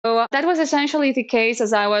So that was essentially the case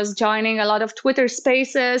as I was joining a lot of Twitter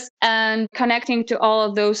spaces and connecting to all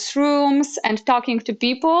of those rooms and talking to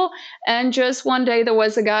people. And just one day there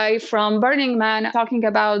was a guy from Burning Man talking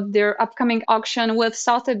about their upcoming auction with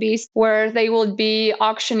Sotheby, where they will be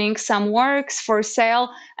auctioning some works for sale.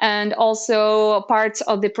 And also parts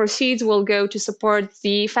of the proceeds will go to support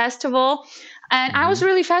the festival. And I was Hmm.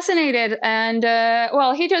 really fascinated. And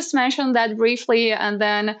well, he just mentioned that briefly and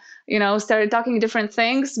then, started talking different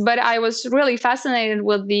things. But I was really fascinated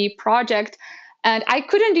with the project. And I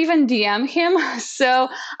couldn't even DM him. So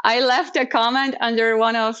I left a comment under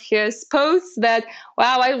one of his posts that,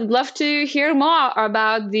 wow, I would love to hear more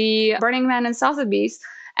about the Burning Man and Sotheby's.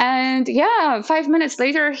 And yeah, 5 minutes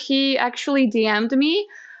later, he actually DM'd me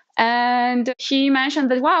and he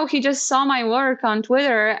mentioned that, wow, he just saw my work on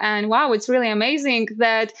Twitter and wow, it's really amazing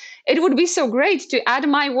that it would be so great to add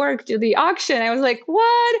my work to the auction. I was like,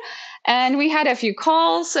 what? And we had a few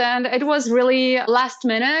calls and it was really last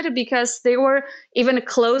minute because they were even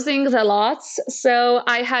closing the lots. So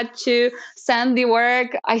I had to send the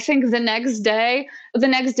work, I think the next day. The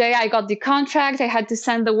next day I got the contract. I had to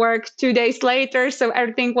send the work 2 days later. So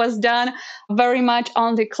everything was done very much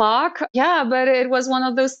on the clock. Yeah, but it was one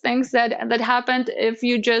of those things that happened if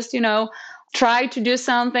you just, try to do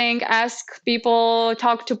something, ask people,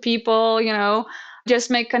 talk to people,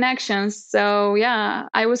 just make connections. So yeah,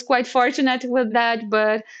 I was quite fortunate with that,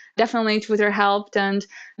 but definitely Twitter helped and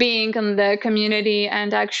being in the community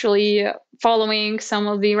and actually following some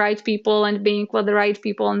of the right people and being with the right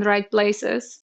people in the right places.